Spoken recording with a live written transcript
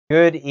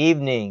Good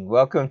evening.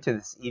 Welcome to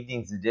this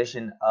evening's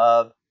edition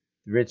of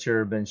the Richard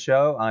Urban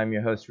Show. I'm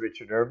your host,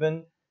 Richard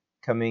Urban,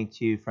 coming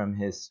to you from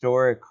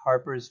historic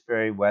Harpers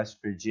Ferry, West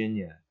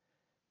Virginia.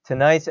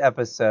 Tonight's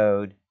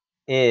episode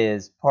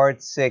is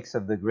part 6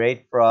 of The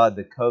Great Fraud,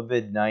 the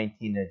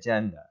COVID-19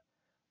 Agenda.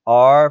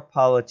 Are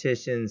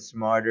politicians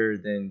smarter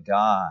than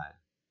God?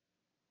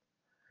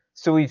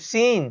 So we've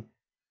seen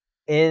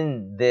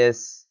in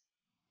this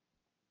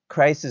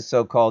crisis,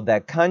 so-called,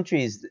 that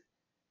countries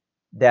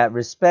that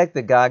respect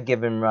the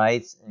God-given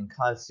rights and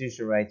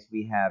constitutional rights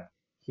we have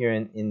here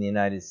in the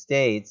United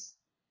States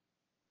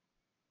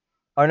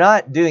are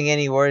not doing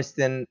any worse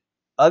than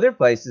other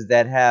places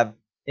that have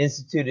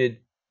instituted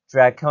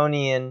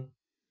draconian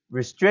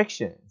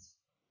restrictions.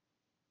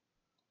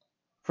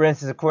 For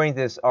instance, according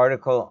to this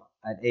article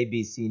at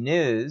ABC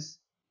News,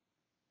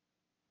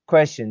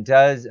 question,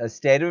 does a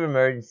state of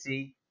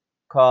emergency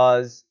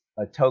cause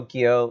a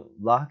Tokyo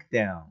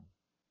lockdown?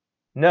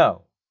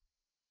 No.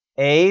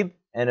 Abe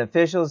and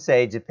officials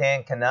say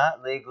Japan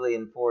cannot legally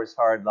enforce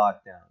hard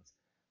lockdowns.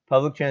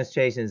 Public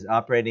transportation is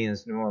operating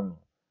as normal.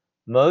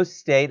 Most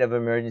state of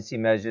emergency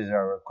measures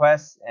are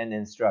requests and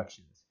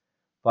instructions.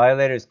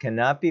 Violators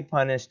cannot be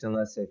punished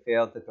unless they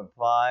fail to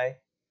comply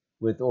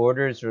with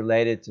orders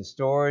related to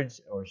storage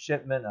or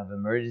shipment of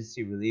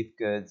emergency relief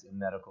goods and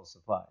medical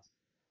supplies.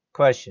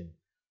 Question: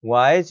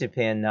 why is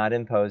Japan not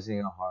imposing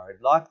a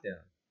hard lockdown?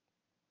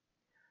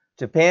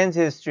 Japan's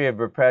history of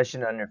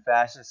repression under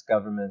fascist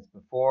governments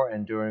before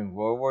and during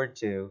World War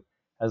II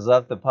has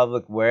left the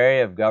public wary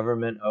of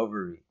government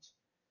overreach.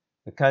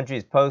 The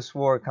country's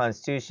post-war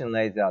constitution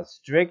lays out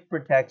strict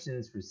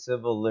protections for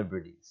civil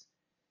liberties.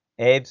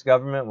 Abe's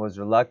government was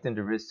reluctant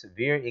to risk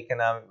severe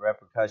economic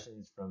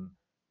repercussions from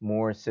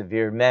more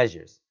severe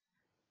measures.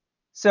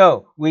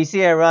 So we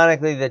see,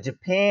 ironically, that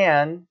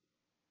Japan,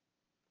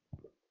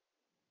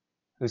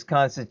 whose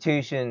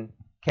constitution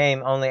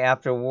came only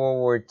after World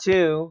War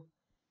II,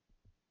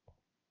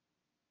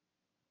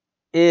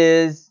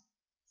 is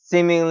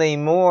seemingly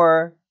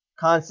more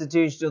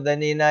constitutional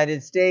than the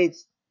United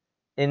States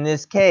in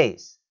this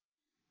case.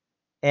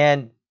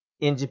 And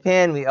in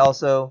Japan, we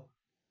also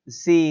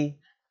see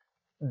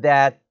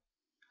that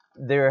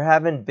there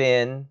haven't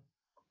been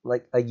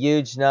like a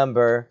huge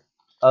number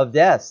of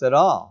deaths at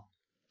all.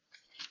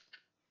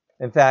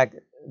 In fact,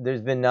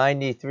 there's been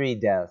 93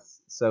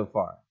 deaths so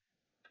far.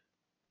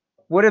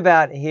 What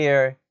about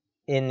here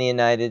in the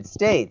United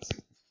States?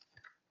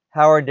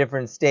 How are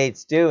different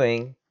states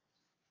doing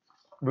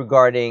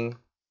regarding,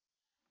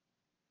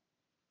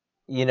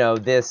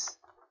 this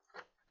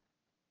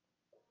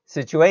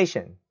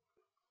situation?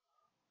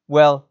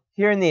 Well,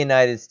 here in the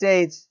United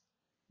States,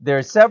 there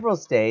are several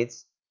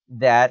states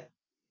that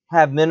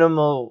have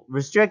minimal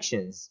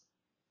restrictions.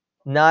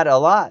 Not a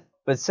lot,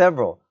 but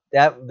several.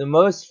 The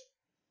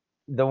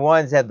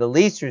ones that have the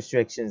least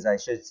restrictions, I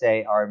should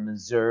say, are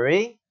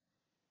Missouri,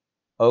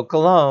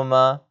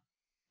 Oklahoma,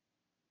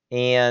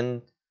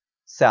 and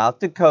South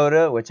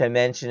Dakota, which I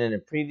mentioned in a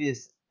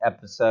previous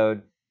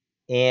episode,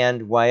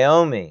 and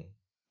Wyoming.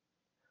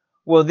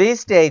 Well, these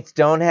states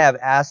don't have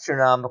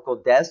astronomical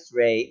death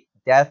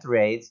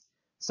rates.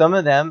 Some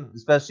of them,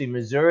 especially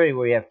Missouri,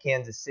 where you have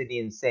Kansas City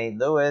and St.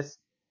 Louis,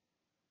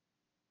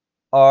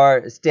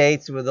 are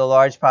states with a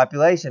large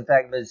population. In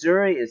fact,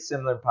 Missouri is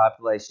similar in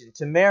population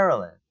to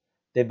Maryland.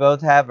 They both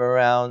have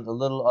around a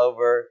little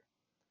over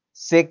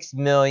 6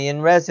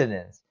 million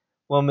residents.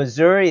 Well,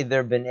 Missouri, there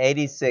have been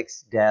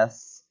 86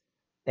 deaths,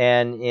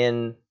 and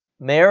in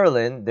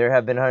Maryland, there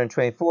have been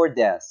 124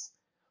 deaths.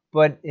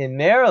 But in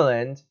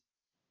Maryland,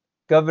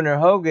 Governor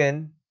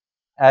Hogan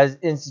has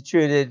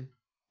instituted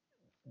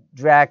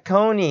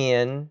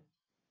draconian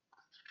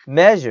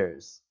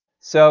measures.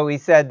 So he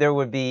said there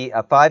would be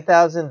a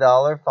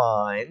 $5,000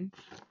 fine.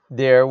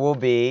 There will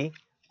be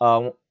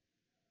a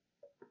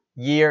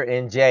year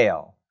in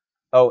jail.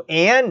 Oh,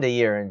 and a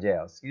year in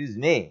jail. Excuse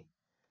me.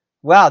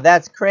 Wow,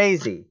 that's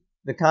crazy.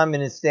 The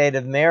communist state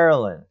of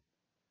Maryland.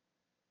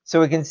 So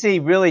we can see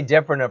really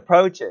different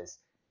approaches.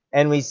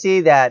 And we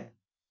see that,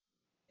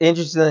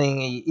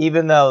 interestingly,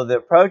 even though the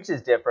approach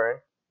is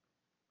different,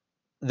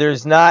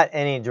 there's not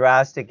any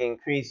drastic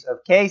increase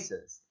of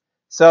cases.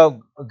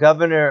 So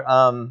Governor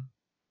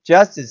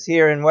Justice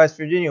here in West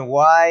Virginia,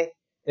 why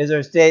is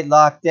our state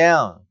locked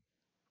down?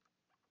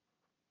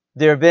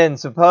 There have been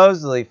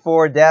supposedly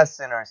 4 deaths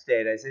in our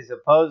state. I say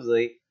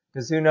supposedly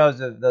because who knows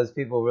if those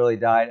people really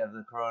died of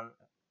the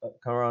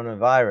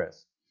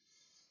coronavirus.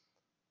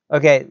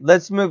 Okay,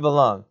 let's move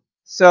along.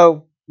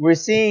 So we're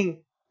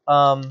seeing,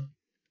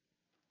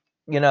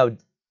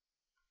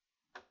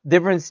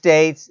 different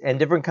states and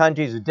different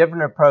countries with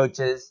different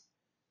approaches,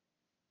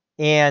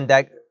 and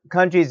that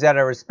countries that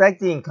are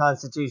respecting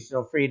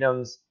constitutional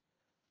freedoms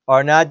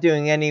are not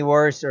doing any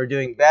worse or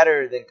doing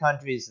better than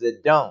countries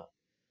that don't.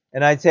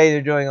 And I'd say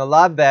they're doing a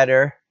lot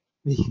better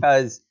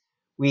because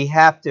we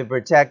have to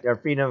protect our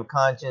freedom of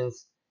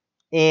conscience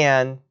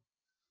and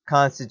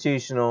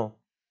constitutional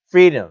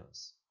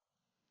freedoms.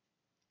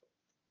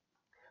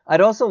 I'd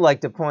also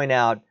like to point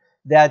out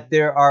that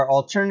there are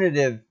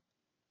alternatives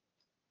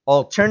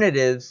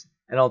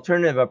and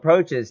alternative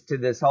approaches to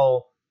this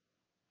whole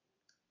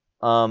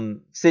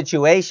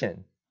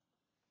situation.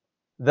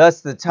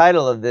 Thus, the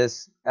title of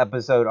this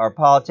episode, Are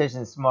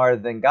Politicians Smarter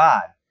Than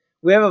God?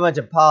 We have a bunch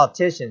of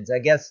politicians. I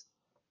guess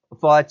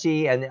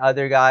Fauci and the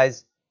other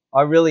guys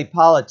are really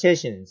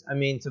politicians. I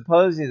mean,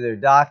 supposedly they're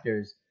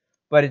doctors,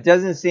 but it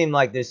doesn't seem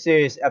like they're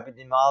serious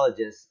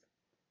epidemiologists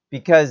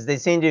because they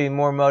seem to be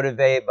more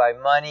motivated by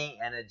money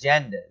and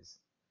agendas.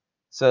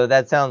 So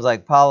that sounds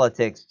like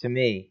politics to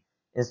me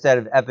instead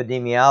of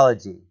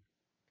epidemiology.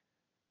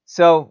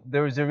 So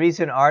there was a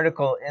recent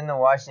article in the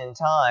Washington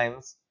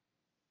Times,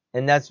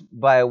 and that's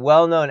by a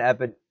well-known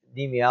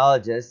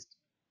epidemiologist.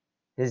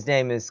 His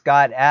name is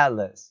Scott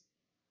Atlas.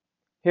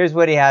 Here's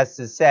what he has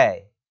to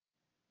say.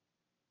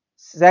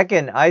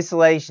 Second,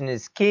 isolation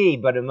is key,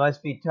 but it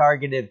must be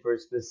targeted for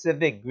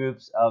specific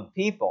groups of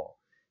people.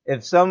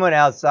 If someone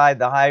outside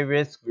the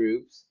high-risk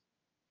groups,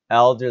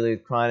 elderly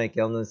with chronic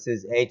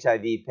illnesses,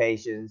 HIV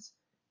patients,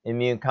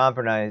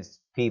 immune-compromised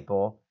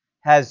people,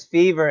 has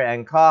fever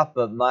and cough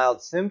but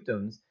mild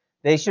symptoms,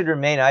 they should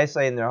remain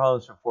isolated in their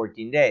homes for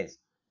 14 days.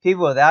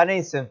 People without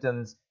any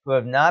symptoms who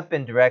have not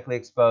been directly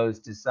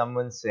exposed to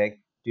someone sick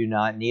do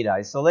not need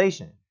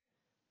isolation.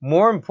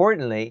 More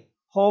importantly,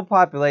 whole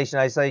population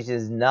isolation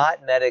is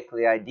not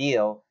medically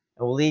ideal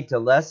and will lead to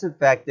less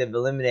effective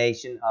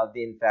elimination of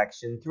the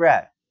infection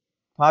threat.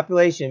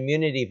 Population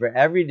immunity for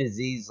every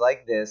disease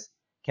like this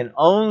can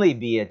only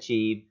be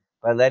achieved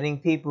by letting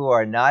people who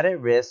are not at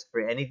risk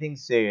for anything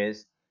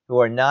serious, who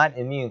are not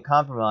immune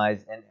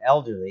compromised and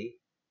elderly,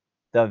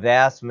 the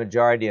vast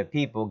majority of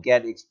people,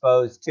 get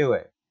exposed to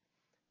it.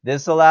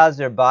 This allows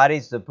their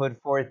bodies to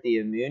put forth the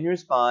immune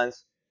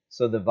response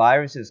so the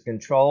virus is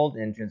controlled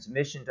and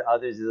transmission to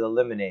others is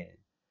eliminated.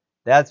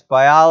 That's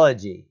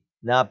biology,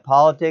 not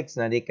politics,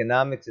 not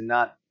economics, and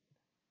not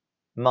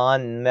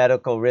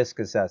non-medical risk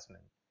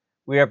assessment.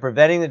 We are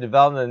preventing the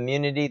development of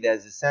immunity that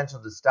is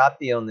essential to stop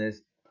the illness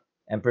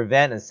and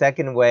prevent a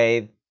second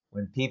wave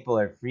when people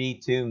are free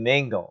to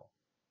mingle.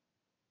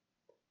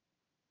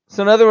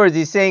 So in other words,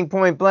 he's saying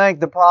point blank,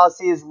 the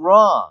policy is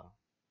wrong.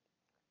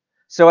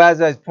 So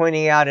as I was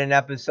pointing out in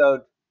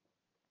episode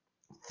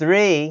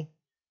 3,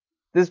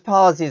 this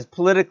policy is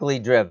politically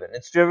driven.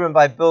 It's driven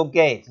by Bill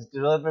Gates. It's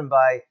driven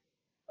by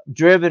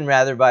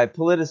a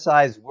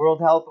politicized World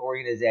Health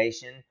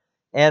Organization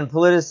and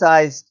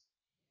politicized,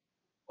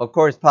 of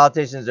course,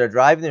 politicians are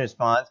driving the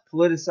response,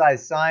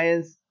 politicized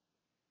science,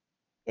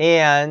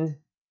 and,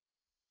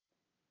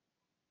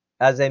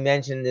 as I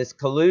mentioned, this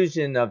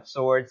collusion of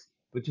sorts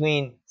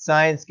between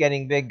science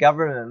getting big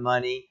government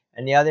money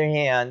and, the other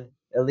hand,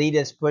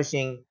 elitists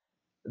pushing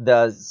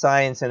the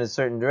science in a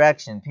certain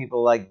direction,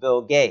 people like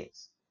Bill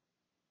Gates.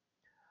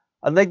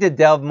 I'd like to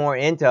delve more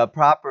into a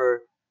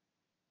proper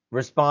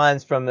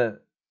response from an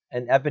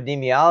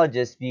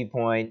epidemiologist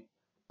viewpoint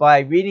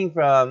by reading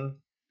from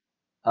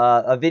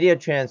a video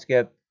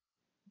transcript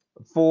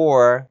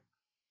for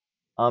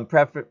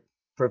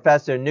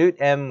Professor Newt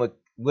M.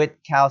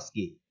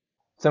 Witkowski.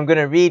 So I'm going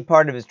to read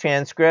part of his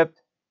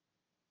transcript,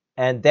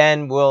 and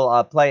then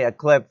we'll play a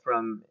clip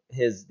from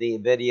the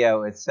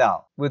video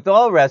itself. With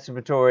all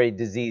respiratory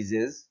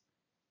diseases,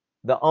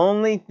 the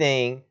only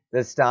thing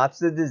that stops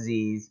the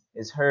disease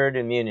is herd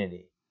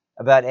immunity.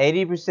 About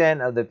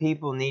 80% of the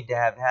people need to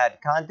have had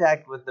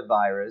contact with the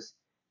virus,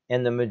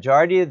 and the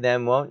majority of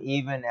them won't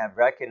even have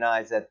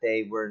recognized that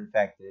they were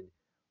infected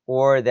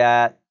or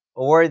they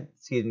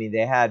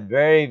had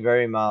very,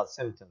 very mild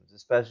symptoms,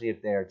 especially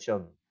if they are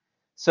children.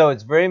 So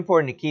it's very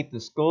important to keep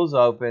the schools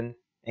open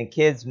and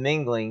kids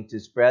mingling to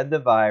spread the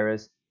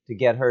virus to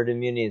get herd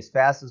immunity as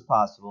fast as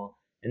possible.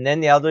 And then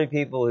the elderly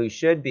people who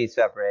should be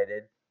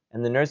separated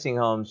and the nursing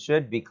homes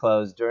should be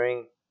closed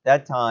during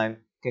that time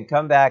can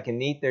come back and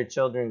meet their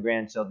children and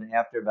grandchildren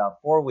after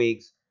about 4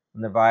 weeks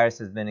when the virus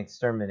has been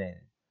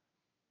exterminated.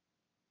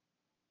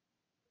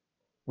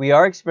 We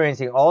are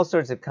experiencing all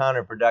sorts of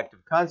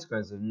counterproductive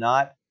consequences of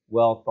not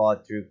well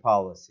thought through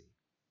policy.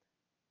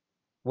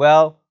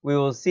 Well, we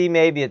will see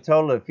maybe a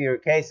total of fewer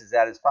cases.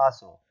 That is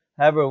possible.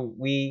 However,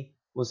 we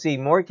will see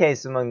more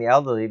cases among the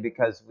elderly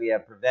because we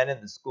have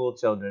prevented the school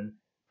children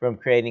from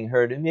creating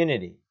herd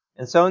immunity.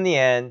 And so in the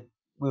end,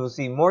 we will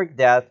see more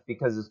death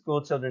because the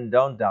school children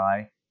don't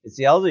die. It's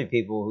the elderly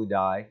people who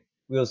die.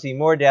 We will see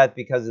more death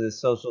because of the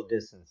social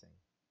distancing.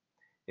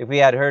 If we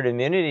had herd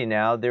immunity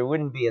now, there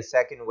wouldn't be a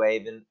second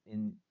wave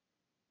in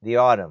the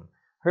autumn.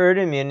 Herd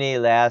immunity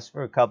lasts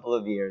for a couple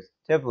of years,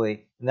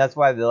 typically, and that's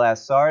why the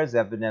last SARS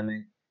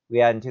epidemic we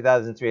had in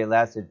 2003, it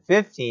lasted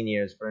 15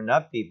 years for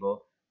enough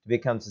people to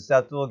become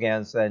susceptible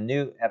again so that a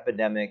new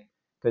epidemic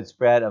could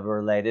spread of a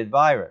related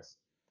virus.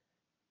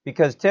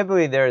 Because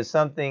typically there is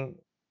something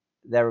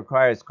that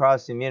requires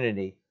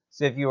cross-immunity.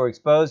 So if you were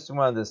exposed to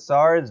one of the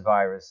SARS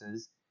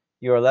viruses,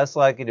 you are less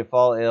likely to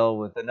fall ill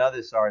with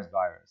another SARS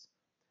virus.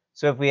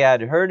 So if we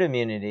had herd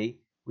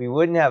immunity, we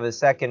wouldn't have a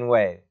second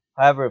wave.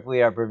 However, if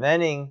we are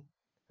preventing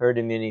herd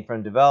immunity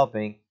from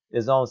developing, it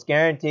is almost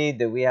guaranteed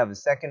that we have a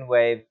second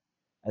wave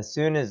as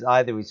soon as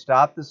either we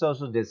stop the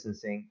social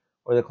distancing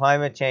or the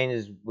climate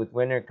changes with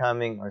winter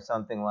coming or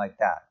something like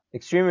that.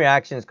 Extreme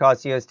reactions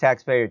cost U.S.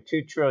 taxpayer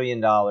 $2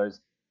 trillion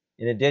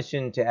in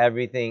addition to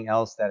everything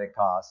else that it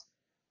costs.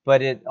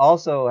 But it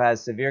also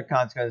has severe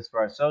consequences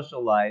for our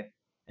social life,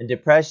 and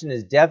depression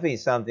is definitely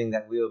something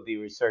that we will be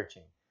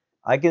researching.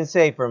 I can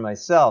say for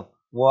myself,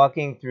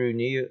 walking through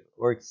New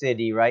York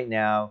City right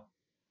now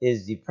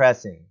is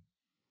depressing.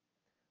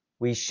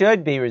 We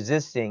should be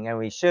resisting, and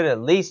we should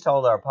at least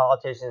hold our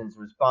politicians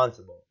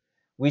responsible.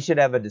 We should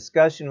have a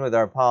discussion with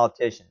our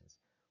politicians.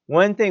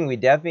 One thing we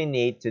definitely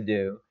need to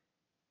do,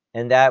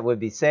 and that would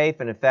be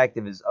safe and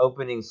effective, is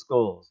opening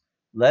schools.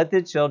 Let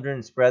the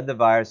children spread the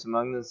virus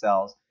among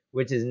themselves,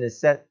 which is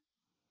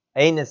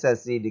a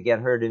necessity to get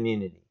herd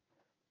immunity.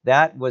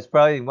 That was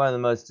probably one of the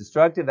most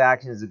destructive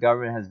actions the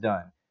government has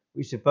done.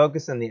 We should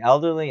focus on the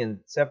elderly and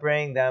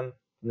separating them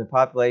from the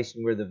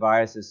population where the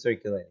virus is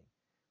circulating.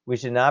 We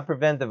should not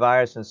prevent the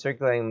virus from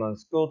circulating among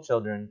school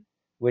children,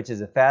 which is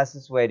the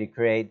fastest way to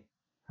create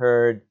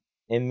herd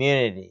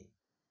immunity.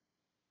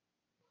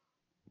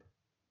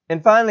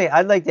 And finally,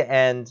 I'd like to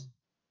end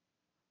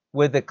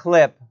with a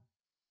clip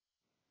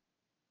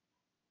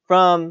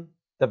from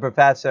the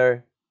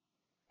professor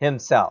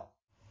himself.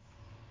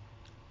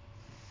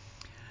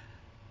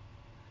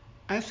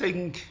 I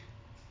think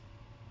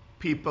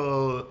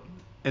people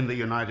in the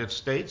United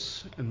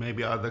States and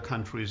maybe other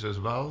countries as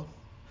well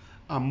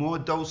are more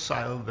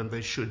docile than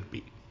they should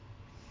be.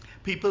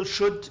 People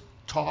should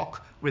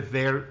talk with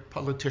their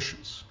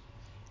politicians,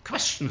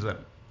 question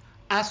them,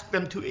 ask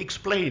them to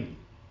explain.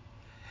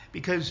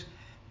 Because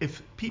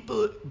if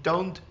people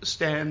don't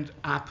stand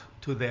up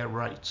to their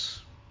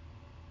rights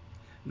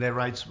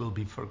will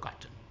be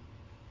forgotten.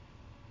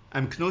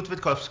 I'm Knut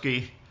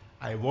Witkowski.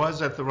 I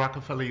was at the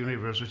Rockefeller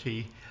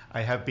University.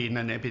 I have been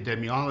an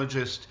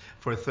epidemiologist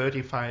for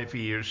 35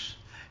 years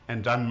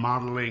and done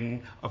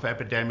modeling of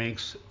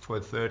epidemics for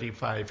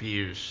 35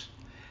 years.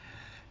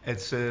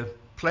 It's a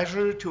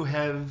pleasure to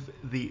have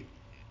the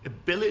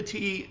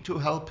ability to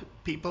help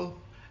people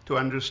to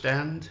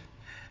understand,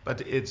 but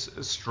it's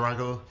a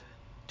struggle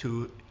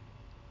to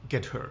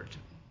get heard.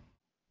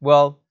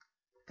 Well,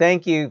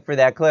 thank you for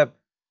that clip,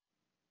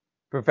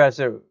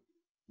 Professor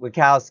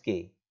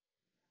Witkowski.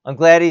 I'm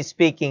glad he's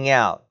speaking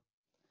out.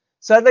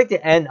 So I'd like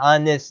to end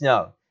on this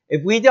note.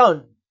 If we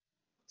don't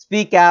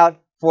speak out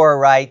for our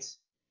rights,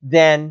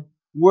 then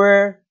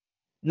we're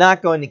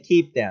not going to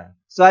keep them.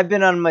 So I've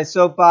been on my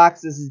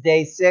soapbox. This is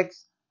day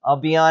 6. I'll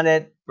be on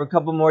it for a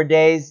couple more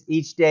days,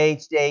 each day.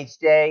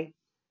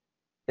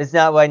 It's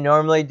not what I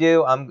normally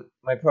do.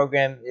 My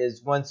program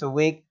is once a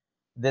week,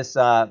 this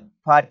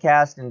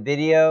podcast and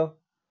video,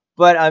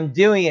 but I'm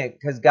doing it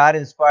because God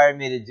inspired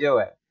me to do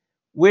it.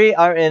 We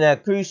are in a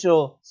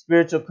crucial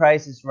spiritual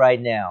crisis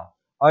right now.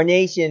 Our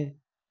nation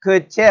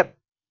could tip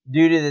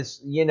due to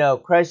this,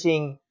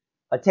 crushing,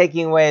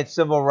 taking away its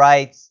civil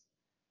rights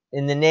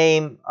in the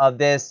name of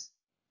this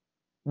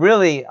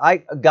really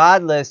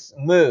godless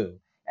move.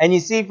 And you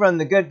see from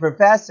the good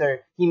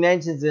professor, he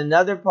mentions in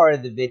another part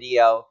of the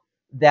video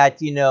that,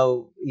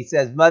 he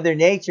says, Mother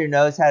Nature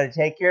knows how to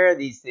take care of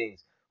these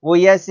things. Well,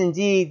 yes,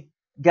 indeed,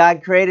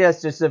 God created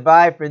us to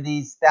survive for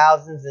these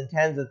thousands and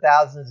tens of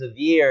thousands of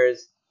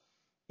years.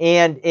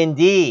 And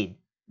indeed,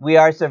 we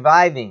are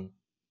surviving.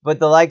 But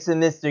the likes of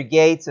Mr.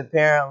 Gates,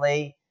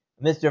 apparently,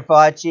 Mr.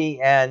 Fauci,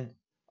 and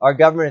our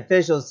government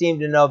officials seem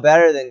to know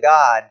better than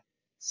God.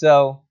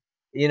 So,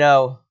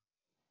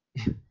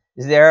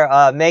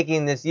 they're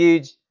making this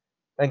huge,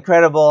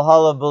 incredible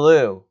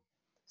hullabaloo.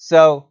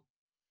 So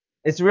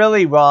it's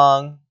really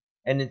wrong,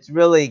 and it's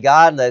really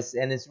godless,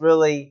 and it's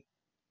really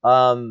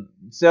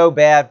so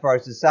bad for our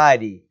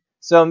society.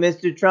 So,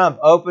 Mr. Trump,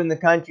 open the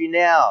country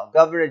now.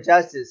 Governor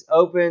Justice,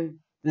 open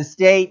the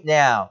state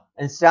now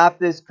and stop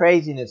this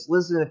craziness.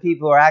 Listen to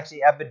people who are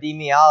actually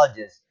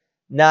epidemiologists,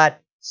 not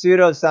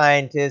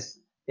pseudoscientists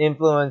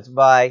influenced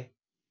by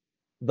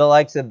the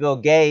likes of Bill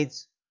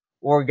Gates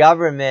or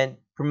government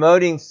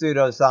promoting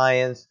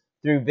pseudoscience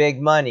through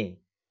big money,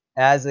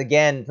 as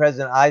again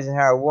President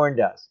Eisenhower warned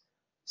us.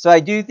 So I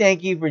do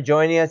thank you for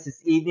joining us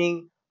this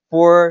evening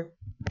for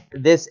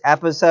this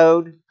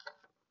episode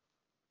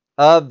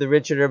of the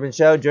Richard Urban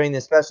Show during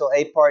this special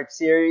 8-part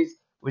series,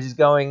 which is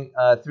going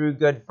through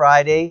Good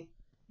Friday.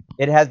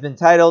 It has been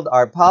titled,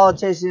 Are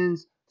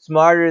Politicians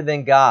Smarter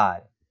Than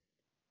God?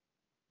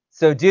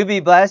 So do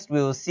be blessed.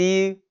 We will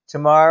see you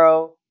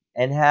tomorrow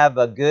and have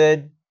a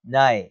good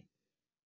night.